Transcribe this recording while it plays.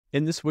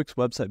In this Wix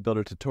website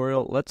builder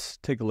tutorial, let's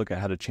take a look at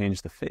how to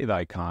change the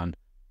favicon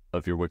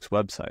of your Wix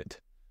website.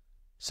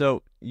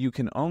 So you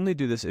can only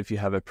do this if you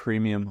have a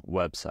premium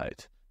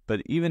website,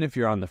 but even if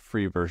you're on the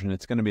free version,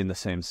 it's going to be in the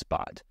same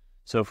spot.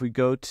 So if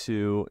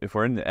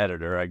we're in the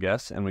editor, I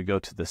guess, and we go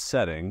to the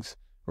settings,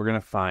 we're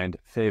going to find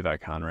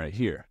favicon right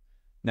here.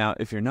 Now,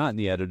 if you're not in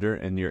the editor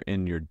and you're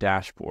in your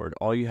dashboard,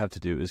 all you have to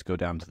do is go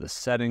down to the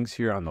settings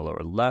here on the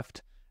lower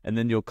left, and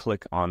then you'll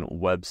click on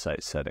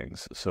website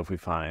settings. So if we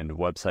find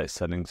website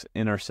settings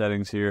in our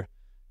settings here,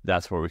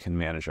 that's where we can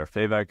manage our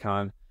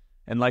favicon.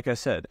 And like I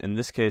said, in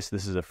this case,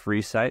 this is a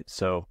free site,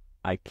 so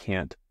I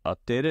can't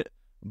update it.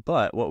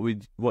 But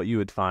what you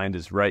would find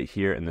is right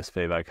here in this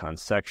favicon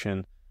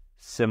section,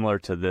 similar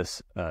to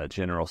this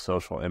general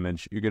social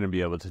image, you're going to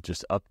be able to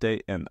just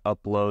update and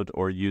upload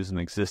or use an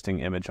existing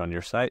image on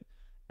your site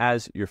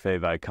as your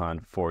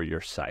favicon for your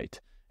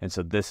site. And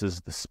so this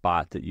is the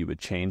spot that you would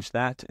change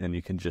that, and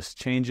you can just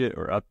change it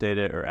or update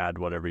it or add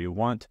whatever you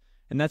want.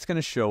 And that's going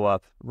to show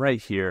up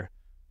right here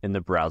in the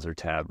browser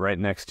tab, right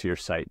next to your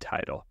site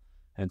title.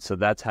 And so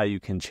that's how you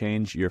can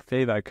change your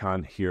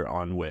favicon here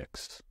on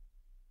Wix.